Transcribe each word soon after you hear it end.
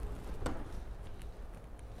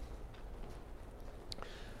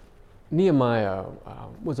Nehemiah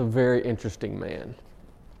was a very interesting man.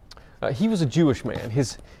 He was a Jewish man.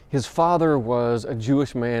 His father was a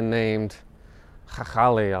Jewish man named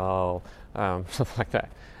Chachaliel, something like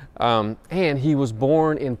that. And he was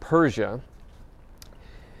born in Persia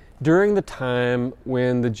during the time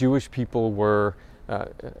when the Jewish people were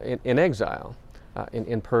in exile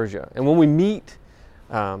in Persia. And when we meet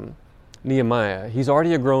Nehemiah, he's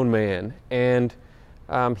already a grown man, and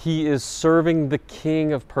he is serving the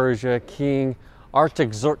king of Persia, King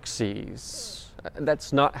Artaxerxes.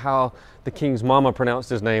 That's not how the king's mama pronounced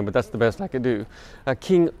his name, but that's the best I could do.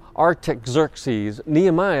 King Artaxerxes.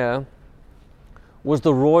 Nehemiah was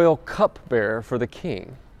the royal cupbearer for the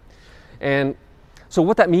king. And so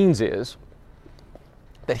what that means is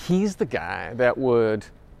that he's the guy that would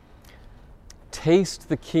taste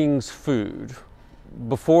the king's food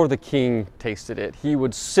before the king tasted it. He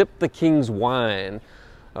would sip the king's wine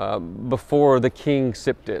before the king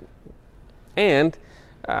sipped it. And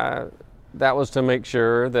that was to make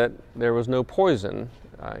sure that there was no poison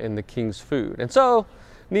in the king's food. And so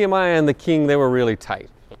Nehemiah and the king, they were really tight.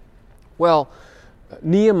 Well,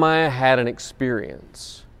 Nehemiah had an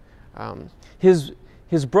experience. His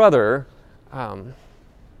brother,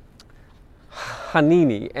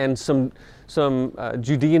 Hanani, and some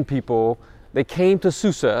Judean people, they came to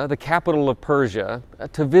Susa, the capital of Persia,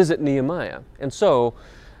 to visit Nehemiah. And so,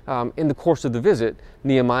 in the course of the visit,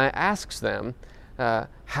 Nehemiah asks them,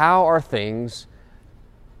 how are things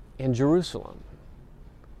in Jerusalem?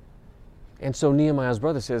 And so Nehemiah's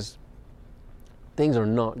brother says, things are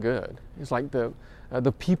not good. It's like the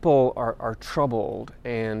people are troubled,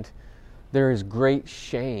 and there is great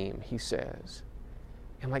shame, he says.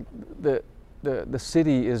 And like the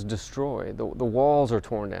city is destroyed, the walls are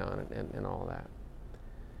torn down and all that.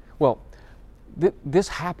 Well, this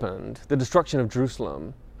happened, the destruction of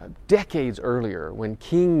Jerusalem, decades earlier, when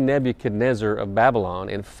King Nebuchadnezzar of Babylon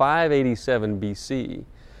in 587 BC,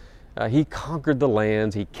 he conquered the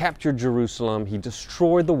lands, he captured Jerusalem, he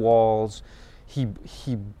destroyed the walls, he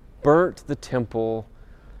burnt the temple,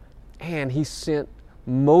 and he sent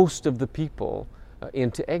most of the people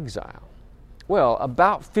into exile. Well,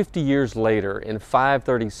 about 50 years later, in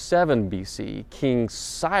 537 BC, King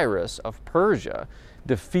Cyrus of Persia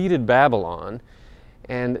defeated Babylon,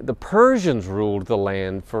 and the Persians ruled the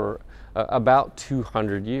land for about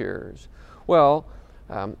 200 years. Well,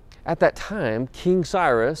 at that time, King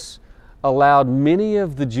Cyrus allowed many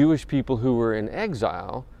of the Jewish people who were in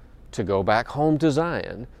exile to go back home to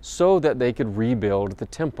Zion so that they could rebuild the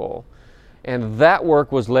temple. And that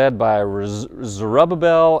work was led by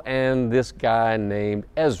Zerubbabel and this guy named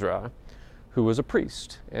Ezra, who was a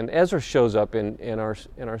priest. And Ezra shows up in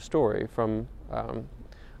our story from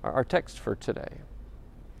our text for today.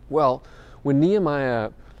 Well, when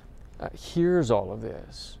Nehemiah hears all of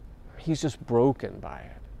this, he's just broken by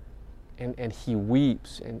it. And he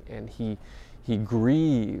weeps and he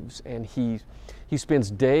grieves, and he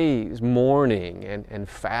spends days mourning and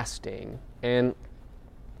fasting. And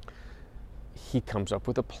he comes up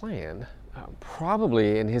with a plan,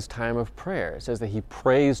 probably in his time of prayer. It says that he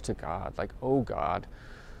prays to God, like, oh God,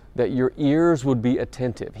 that your ears would be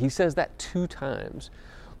attentive. He says that 2 times.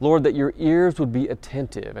 Lord, that your ears would be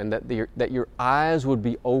attentive, and that your eyes would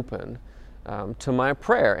be open to my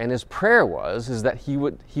prayer. And his prayer is that he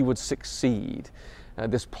would succeed,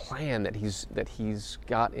 this plan that he's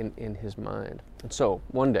got in his mind. And so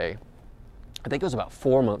one day, I think it was about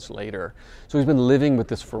 4 months later, so he's been living with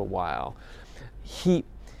this for a while,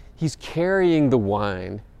 he's carrying the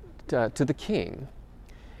wine to the king.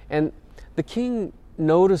 And the king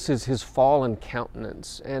notices his fallen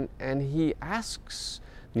countenance, and he asks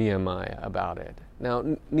Nehemiah about it.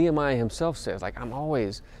 Now, Nehemiah himself says, like, I'm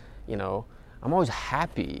always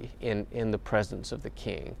happy in the presence of the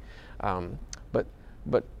king.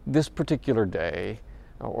 But this particular day,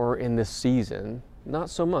 or in this season, not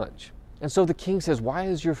so much. And so the king says, why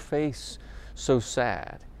is your face so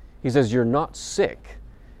sad? He says, you're not sick.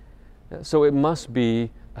 So it must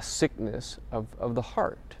be a sickness of the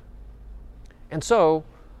heart. And so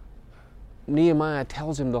Nehemiah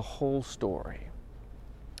tells him the whole story.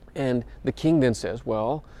 And the king then says,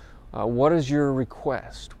 well, what is your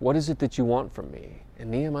request? What is it that you want from me?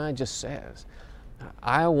 And Nehemiah just says,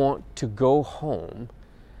 I want to go home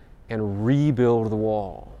and rebuild the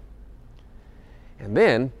wall. And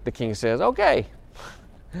then the king says, okay.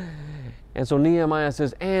 And so Nehemiah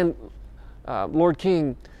says, and Lord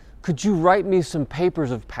King, could you write me some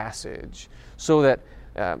papers of passage so that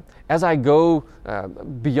as I go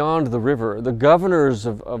beyond the river, the governors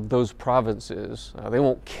of those provinces, they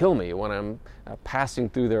won't kill me when I'm passing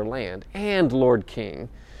through their land. And Lord King,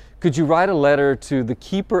 Could you write a letter to the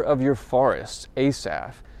keeper of your forests,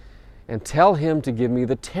 Asaph, and tell him to give me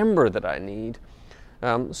the timber that I need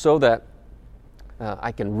so that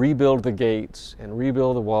I can rebuild the gates and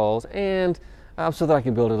rebuild the walls, and so that I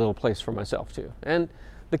can build a little place for myself too. And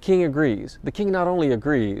the king agrees. The king not only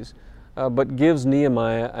agrees, but gives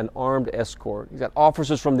Nehemiah an armed escort. He's got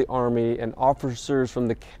officers from the army and officers from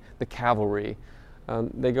the cavalry.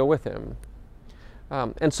 They go with him.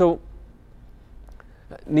 And so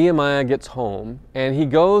Nehemiah gets home, and he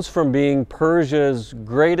goes from being Persia's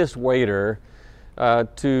greatest waiter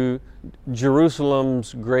to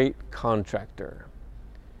Jerusalem's great contractor.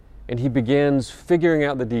 And he begins figuring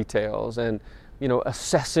out the details and,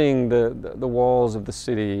 assessing the walls of the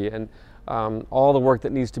city and all the work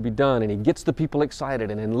that needs to be done. And he gets the people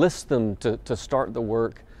excited and enlists them to start the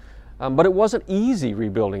work. But it wasn't easy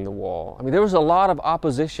rebuilding the wall. I mean, there was a lot of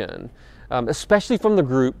opposition, especially from the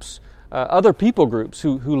groups, other people groups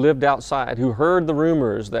who lived outside, who heard the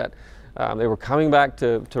rumors that they were coming back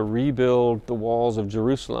to rebuild the walls of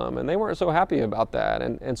Jerusalem, and they weren't so happy about that.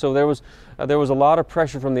 And so there was a lot of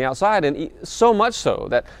pressure from the outside, and so much so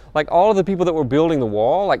that like all of the people that were building the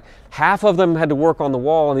wall, like half of them had to work on the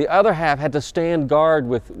wall, and the other half had to stand guard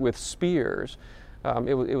with spears.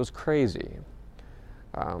 It was crazy.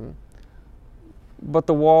 But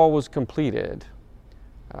the wall was completed.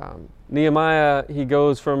 Nehemiah, he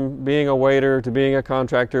goes from being a waiter to being a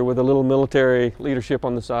contractor with a little military leadership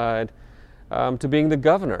on the side to being the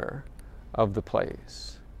governor of the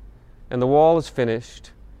place. And the wall is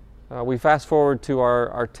finished. We fast forward to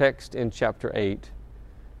our text in chapter 8,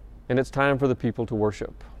 and it's time for the people to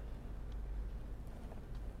worship.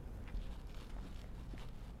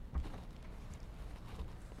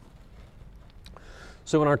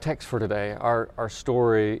 So in our text for today, our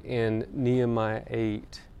story in Nehemiah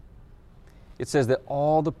 8, it says that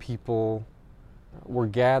all the people were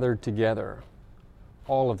gathered together,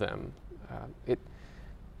 all of them.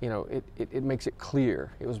 It makes it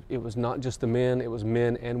clear. It was not just the men, it was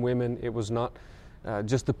men and women. It was not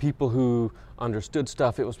just the people who understood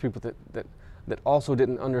stuff. It was people that also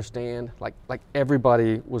didn't understand. Like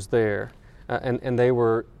everybody was there, and they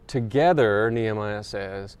were together, Nehemiah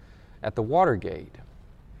says, at the water gate.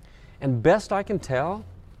 And best I can tell,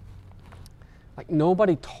 like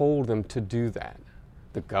nobody told them to do that.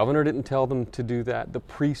 The governor didn't tell them to do that. The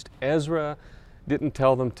priest Ezra didn't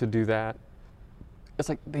tell them to do that. It's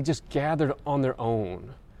like they just gathered on their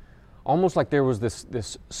own. Almost like there was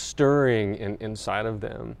this stirring inside of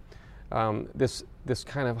them, this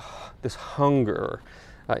hunger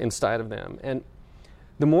inside of them. And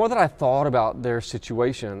the more that I thought about their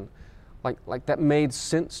situation, like that made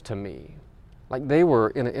sense to me. Like they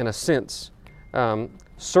were in a sense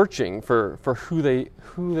searching for who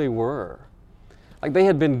they were. Like they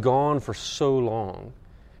had been gone for so long,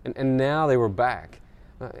 and now they were back,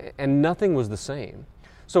 and nothing was the same.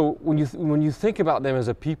 So when you think about them as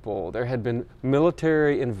a people, there had been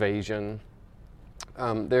military invasion,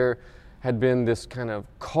 there had been this kind of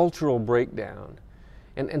cultural breakdown,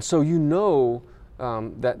 and so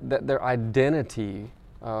that their identity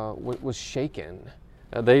was shaken.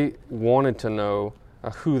 They wanted to know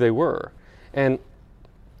who they were, and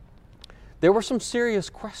there were some serious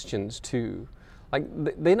questions too. Like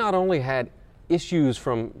they not only had issues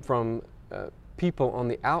from people on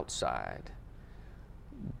the outside,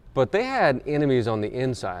 but they had enemies on the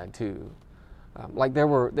inside too. Like there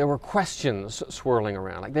were questions swirling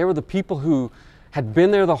around. Like they were the people who had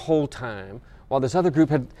been there the whole time, while this other group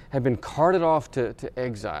had been carted off to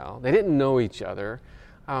exile. They didn't know each other.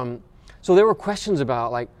 So there were questions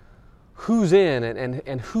about like who's in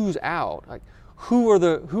and who's out. Like who are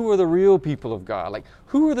the real people of God? Like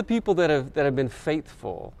who are the people that have been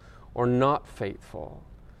faithful or not faithful?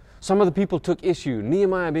 Some of the people took issue,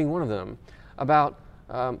 Nehemiah being one of them, about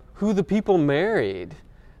who the people married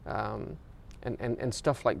and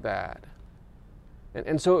stuff like that.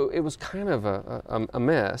 And so it was kind of a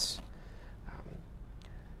mess.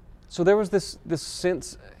 So there was this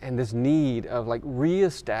sense and this need of like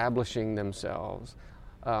reestablishing themselves,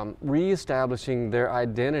 reestablishing their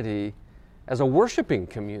identity as a worshiping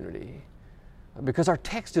community, because our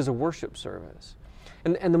text is a worship service.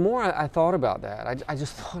 And the more I thought about that, I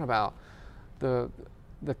just thought about the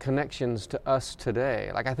connections to us today.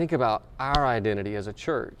 Like I think about our identity as a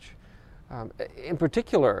church, in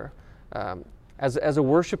particular, as a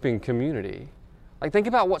worshiping community. Like think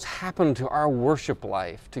about what's happened to our worship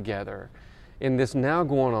life together in this now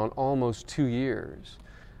going on almost 2 years.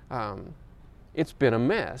 It's been a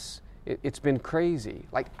mess. It's been crazy.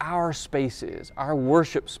 Like our spaces, our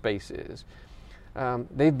worship spaces,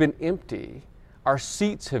 they've been empty. Our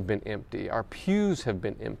seats have been empty. Our pews have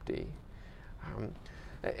been empty.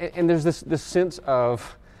 And there's this sense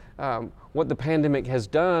of what the pandemic has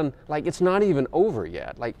done, like it's not even over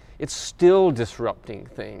yet. Like it's still disrupting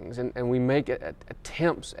things. And we make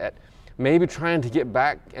attempts at maybe trying to get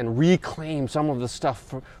back and reclaim some of the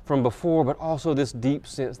stuff from before, but also this deep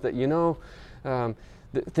sense that,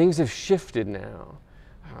 things have shifted now.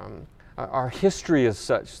 Our history is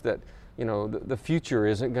such that, the future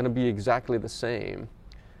isn't going to be exactly the same.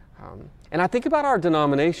 And I think about our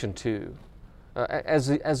denomination too, as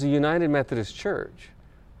a United Methodist Church.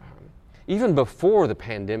 Even before the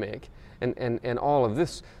pandemic and all of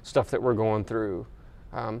this stuff that we're going through,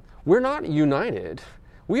 we're not united.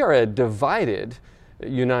 We are a divided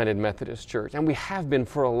United Methodist Church, and we have been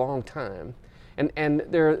for a long time. And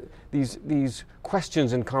there are these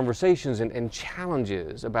questions and conversations and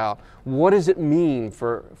challenges about what does it mean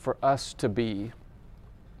for us to be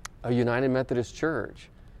a United Methodist Church?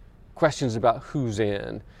 Questions about who's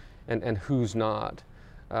in and who's not.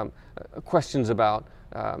 Questions about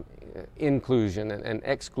inclusion and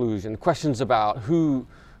exclusion. Questions about who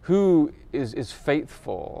is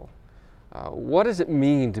faithful. What does it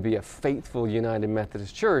mean to be a faithful United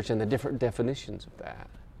Methodist Church and the different definitions of that?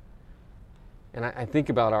 And I think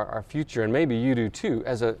about our future, and maybe you do too,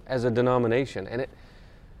 as a denomination, and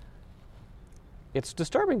it's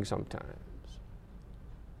disturbing sometimes.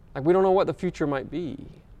 Like we don't know what the future might be.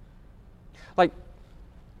 Like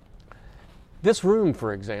this room,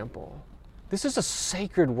 for example, this is a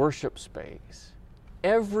sacred worship space.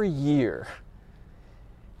 Every year,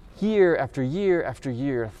 year after year after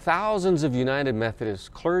year, thousands of United Methodists,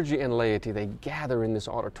 clergy and laity, they gather in this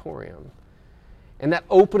auditorium. And that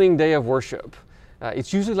opening day of worship,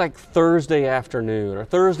 it's usually like Thursday afternoon or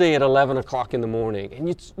Thursday at 11 o'clock in the morning.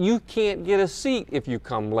 And you can't get a seat if you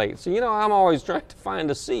come late. So, I'm always trying to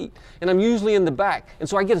find a seat. And I'm usually in the back. And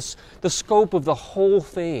so I get the scope of the whole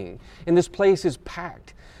thing. And this place is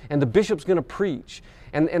packed. And the bishop's going to preach.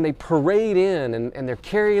 And they parade in and they're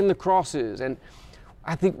carrying the crosses. And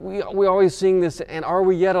I think we always sing this, and Are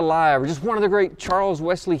We Yet Alive? Or just one of the great Charles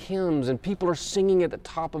Wesley hymns. And people are singing at the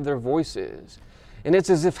top of their voices. And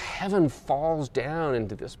it's as if heaven falls down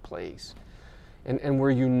into this place. And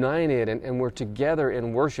we're united and we're together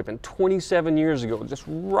in worship. And 27 years ago, just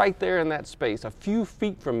right there in that space, a few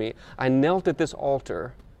feet from me, I knelt at this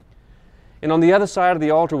altar. And on the other side of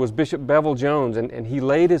the altar was Bishop Bevel Jones, and he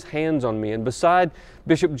laid his hands on me. And beside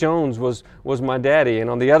Bishop Jones was my daddy,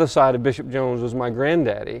 and on the other side of Bishop Jones was my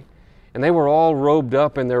granddaddy. And they were all robed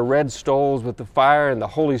up in their red stoles with the fire and the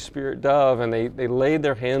Holy Spirit dove, and they laid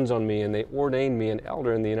their hands on me and they ordained me an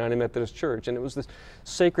elder in the United Methodist Church. And it was this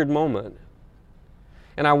sacred moment.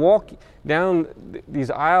 And I walk down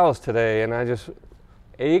these aisles today and I just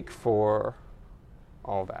ache for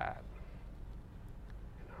all that.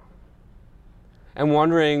 And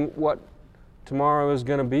wondering what tomorrow is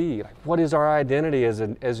going to be. Like, what is our identity as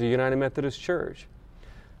a United Methodist Church?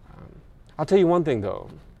 I'll tell you one thing though.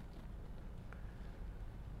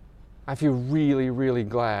 I feel really, really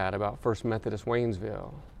glad about First Methodist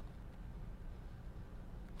Waynesville.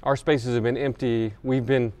 Our spaces have been empty. We've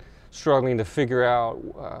been struggling to figure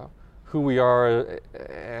out who we are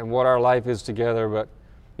and what our life is together. But,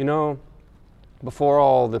 before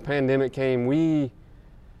all the pandemic came, we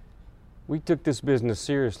took this business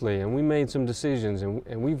seriously, and we made some decisions,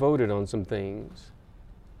 and we voted on some things.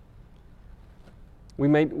 We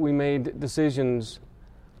made decisions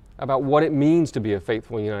about what it means to be a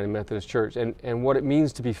faithful United Methodist Church and what it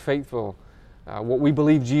means to be faithful. What we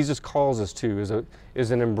believe Jesus calls us to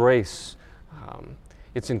is an embrace.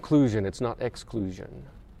 It's inclusion, it's not exclusion.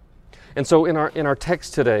 And so in our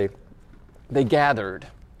text today, they gathered.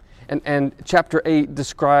 And chapter 8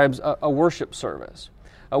 describes a worship service.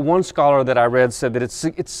 One scholar that I read said that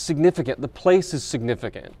it's significant, the place is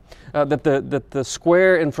significant, that the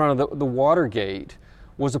square in front of the Watergate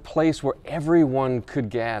was a place where everyone could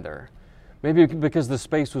gather. Maybe because the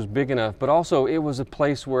space was big enough, but also it was a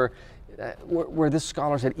place where this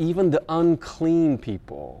scholar said even the unclean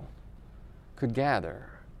people could gather.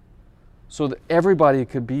 So that everybody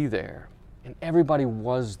could be there, and everybody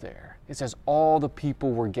was there. It says all the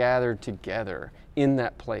people were gathered together in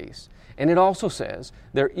that place. And it also says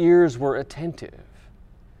their ears were attentive.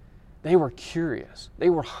 They were curious.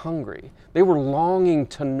 They were hungry. They were longing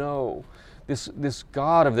to know this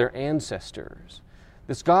God of their ancestors,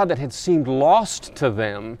 this God that had seemed lost to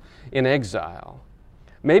them in exile.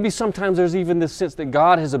 Maybe sometimes there's even this sense that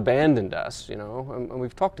God has abandoned us, and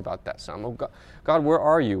we've talked about that some. Oh, God, where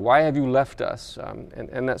are you? Why have you left us?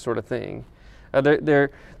 And that sort of thing. They're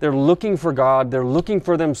looking for God. They're looking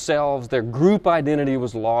for themselves. Their group identity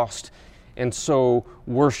was lost. And so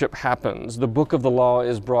worship happens. The book of the law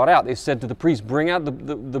is brought out. They said to the priest, bring out the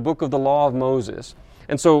book of the law of Moses.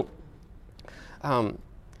 And so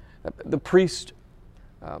the priest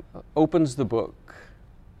opens the book,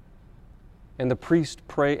 and the priest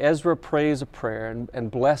Ezra prays a prayer and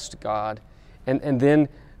blessed God, and then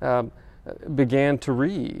began to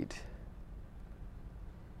read.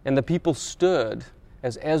 And the people stood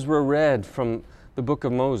as Ezra read from the book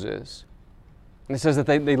of Moses. And it says that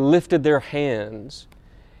they lifted their hands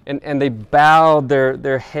and they bowed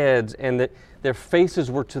their heads, and that their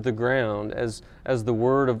faces were to the ground as the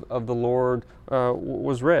word of the Lord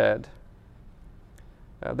was read.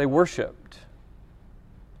 They worshiped.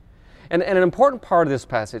 And an important part of this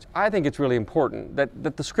passage, I think it's really important,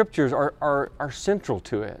 that the Scriptures are central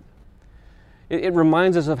to it. It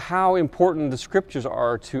reminds us of how important the Scriptures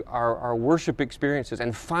are to our worship experiences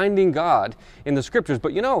and finding God in the Scriptures.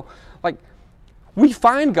 But we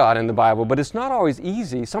find God in the Bible, but it's not always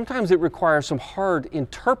easy. Sometimes it requires some hard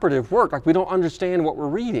interpretive work, like we don't understand what we're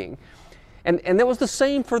reading. And that was the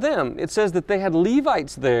same for them. It says that they had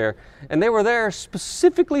Levites there, and they were there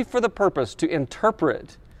specifically for the purpose to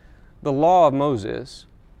interpret the law of Moses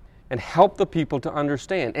and help the people to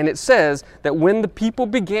understand. And it says that when the people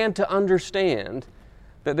began to understand,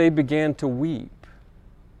 that they began to weep.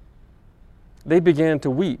 They began to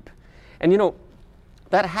weep. And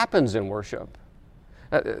that happens in worship.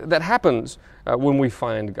 That happens when we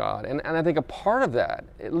find God. And I think a part of that,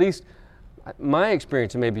 at least my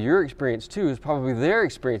experience, and maybe your experience too, is probably their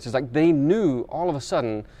experience. It's like they knew all of a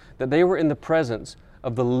sudden that they were in the presence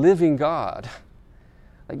of the living God.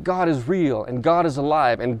 Like God is real, and God is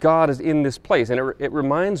alive, and God is in this place. And it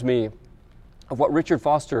reminds me of what Richard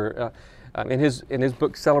Foster, in his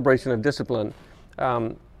book Celebration of Discipline,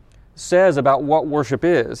 says about what worship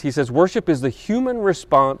is. He says, worship is the human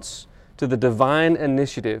response to the divine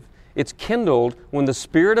initiative. It's kindled when the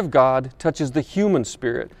Spirit of God touches the human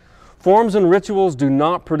spirit. Forms and rituals do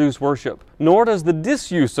not produce worship, nor does the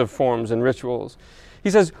disuse of forms and rituals.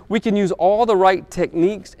 He says we can use all the right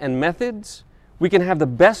techniques and methods. We can have the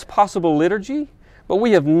best possible liturgy, but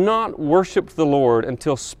we have not worshiped the Lord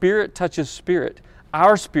until spirit touches spirit.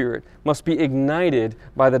 Our spirit must be ignited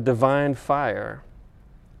by the divine fire.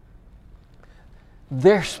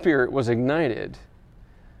 Their spirit was ignited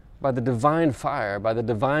by the divine fire, by the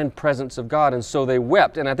divine presence of God, and so they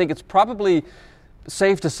wept. And I think it's probably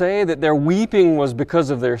safe to say that their weeping was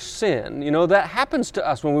because of their sin. That happens to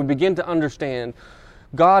us when we begin to understand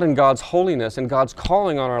God and God's holiness and God's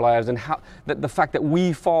calling on our lives, and the fact that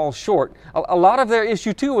we fall short. A lot of their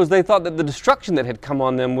issue too was they thought that the destruction that had come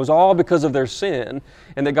on them was all because of their sin,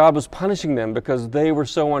 and that God was punishing them because they were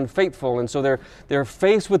so unfaithful. And so they're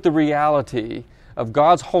faced with the reality of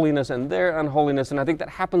God's holiness and their unholiness, and I think that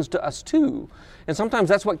happens to us too. And sometimes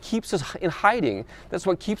that's what keeps us in hiding. That's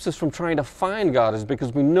what keeps us from trying to find God, is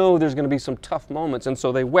because we know there's going to be some tough moments, and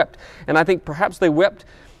so they wept. And I think perhaps they wept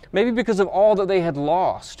maybe because of all that they had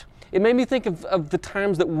lost. It made me think of the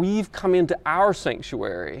times that we've come into our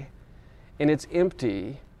sanctuary, and it's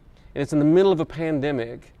empty, and it's in the middle of a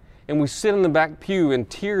pandemic, and we sit in the back pew and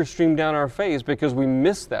tears stream down our face because we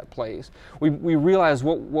miss that place. We realize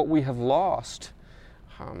what we have lost.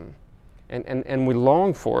 And we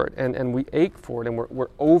long for it, and we ache for it, and we're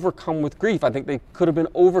overcome with grief. I think they could have been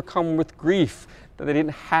overcome with grief that they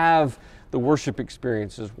didn't have the worship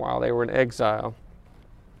experiences while they were in exile.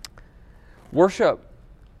 Worship,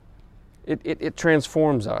 it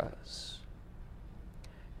transforms us.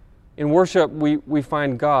 In worship, we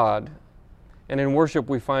find God, and in worship,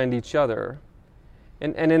 we find each other.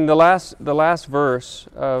 And in the last verse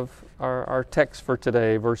of our text for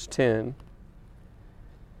today, verse 10,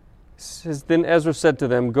 says, then Ezra said to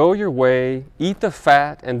them, go your way, eat the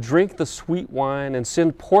fat, and drink the sweet wine, and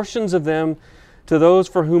send portions of them to those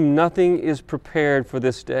for whom nothing is prepared for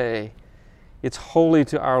this day. It's holy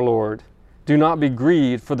to our Lord. Do not be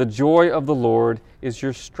grieved, for the joy of the Lord is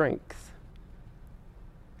your strength.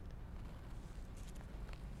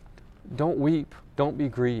 Don't weep, don't be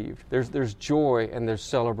grieved. There's joy, and there's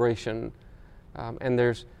celebration, and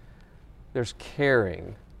there's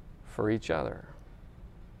caring for each other.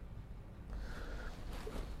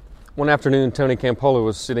 One afternoon, Tony Campolo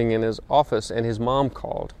was sitting in his office, and his mom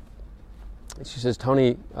called. And she says,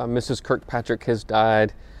 Tony, Mrs. Kirkpatrick has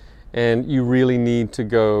died, and you really need to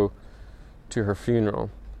go to her funeral.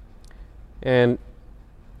 And,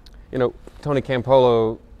 Tony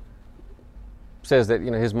Campolo says that,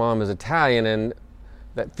 his mom is Italian, and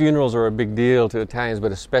that funerals are a big deal to Italians,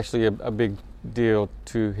 but especially a big deal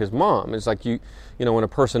to his mom. It's like, when a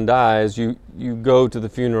person dies, you go to the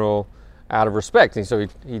funeral out of respect. And so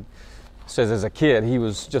he says as a kid he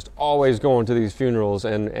was just always going to these funerals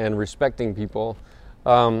and respecting people.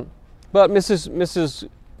 But Mrs.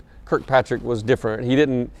 Kirkpatrick was different. He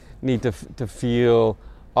didn't need to feel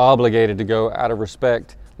obligated to go out of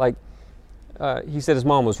respect. Like he said, his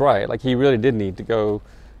mom was right. Like he really did need to go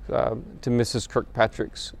to Mrs.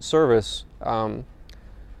 Kirkpatrick's service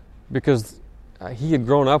because he had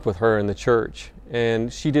grown up with her in the church,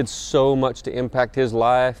 and she did so much to impact his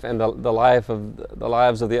life and the lives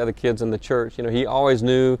of the other kids in the church. You know, he always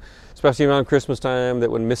knew, especially around Christmas time, that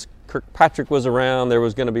when Miss Kirkpatrick was around, there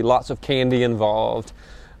was going to be lots of candy involved.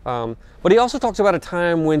 But he also talks about a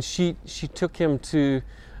time when she took him to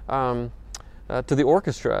the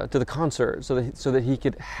orchestra, to the concert, so that he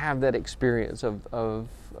could have that experience of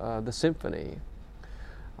the symphony.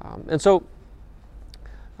 And so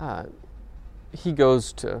he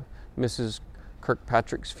goes to Mrs.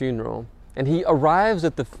 Kirkpatrick's funeral, and he arrives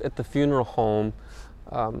at the funeral home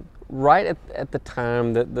right at the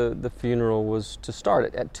time that the funeral was to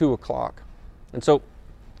start at 2:00. And so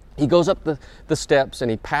he goes up the steps and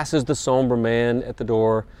he passes the somber man at the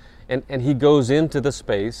door, and he goes into the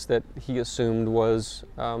space that he assumed was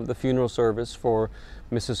the funeral service for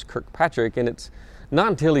Mrs. Kirkpatrick. And it's not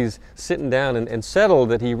until he's sitting down and settled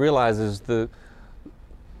that he realizes the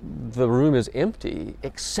room is empty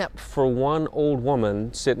except for one old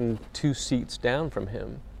woman sitting 2 seats down from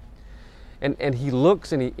him. And he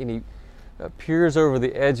looks and he peers over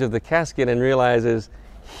the edge of the casket and realizes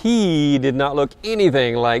he did not look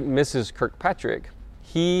anything like Mrs. Kirkpatrick.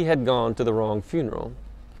 He had gone to the wrong funeral.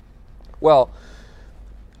 Well,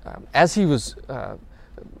 as he was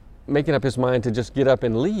making up his mind to just get up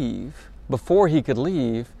and leave, before he could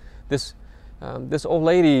leave, this old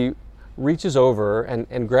lady reaches over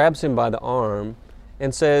and grabs him by the arm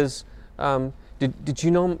and says, did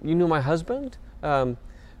you know my husband?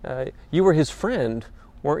 You were his friend,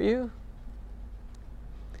 weren't you?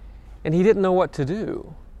 And he didn't know what to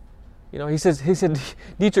do. You know, he said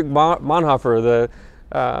Dietrich Bonhoeffer,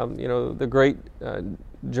 the great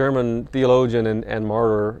German theologian and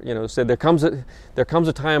martyr, you know, said there comes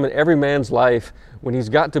a time in every man's life when he's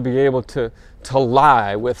got to be able to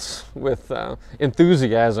lie with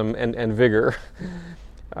enthusiasm and vigor.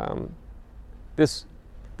 This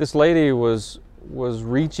lady was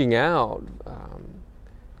reaching out,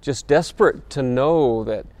 just desperate to know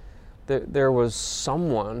that there was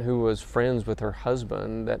someone who was friends with her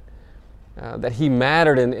husband, that he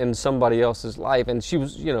mattered in somebody else's life, and she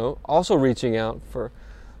was, you know, also reaching out for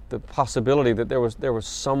the possibility that there was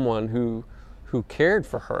someone who cared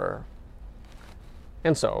for her.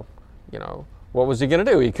 And so, you know, what was he going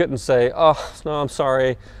to do? He couldn't say, "Oh, no, I'm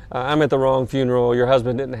sorry, I'm at the wrong funeral. Your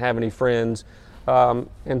husband didn't have any friends,"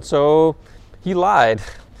 and so he lied.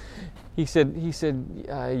 He said,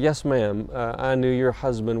 "Yes, ma'am, I knew your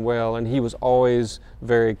husband well, and he was always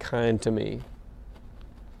very kind to me."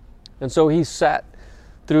 And so he sat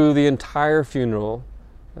through the entire funeral,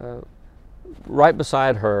 right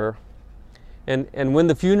beside her. And when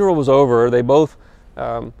the funeral was over, they both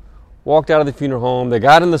walked out of the funeral home. They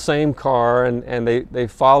got in the same car, and they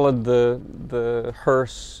followed the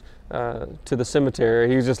hearse to the cemetery.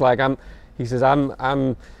 He was just like, I've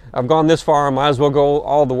gone this far, I might as well go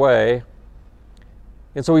all the way.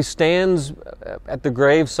 And so he stands at the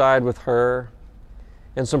graveside with her,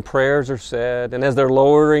 and some prayers are said. And as they're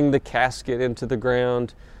lowering the casket into the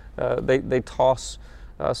ground, they toss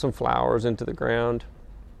some flowers into the ground.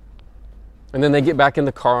 And then they get back in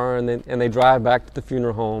the car and they drive back to the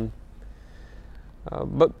funeral home.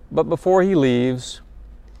 But before he leaves,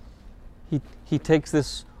 he takes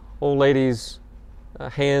this old lady's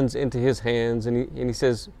hands into his hands, and he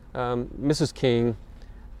says, "Mrs. King,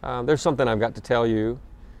 there's something I've got to tell you."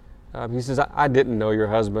 He says, I didn't know your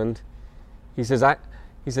husband. He says,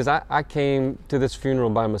 I came to this funeral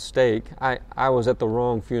by mistake. I was at the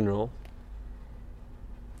wrong funeral.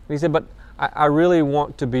 And he said, but I really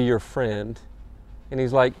want to be your friend. And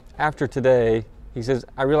he's like, after today, he says,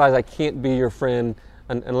 I realize I can't be your friend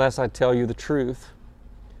unless I tell you the truth.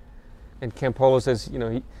 And Campolo says, you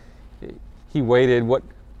know, he waited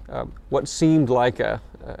what seemed like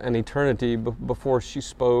an eternity before she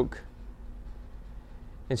spoke.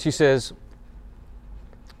 And she says,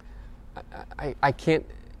 I can't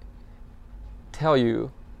tell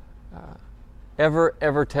you,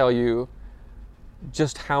 ever tell you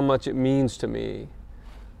just how much it means to me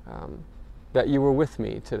that you were with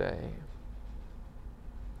me today.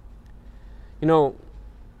 You know,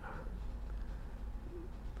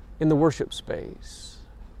 in the worship space,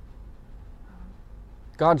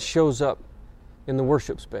 God shows up in the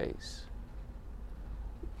worship space.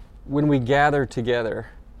 When we gather together,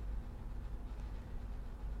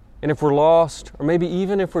 And if we're lost, or maybe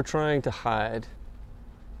even if we're trying to hide,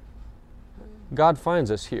 God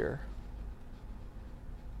finds us here.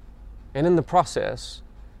 And in the process,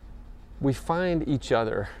 we find each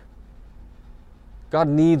other. God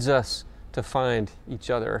needs us to find each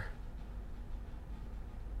other.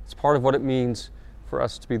 It's part of what it means for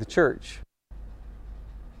us to be the church.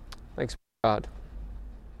 Thanks be to God.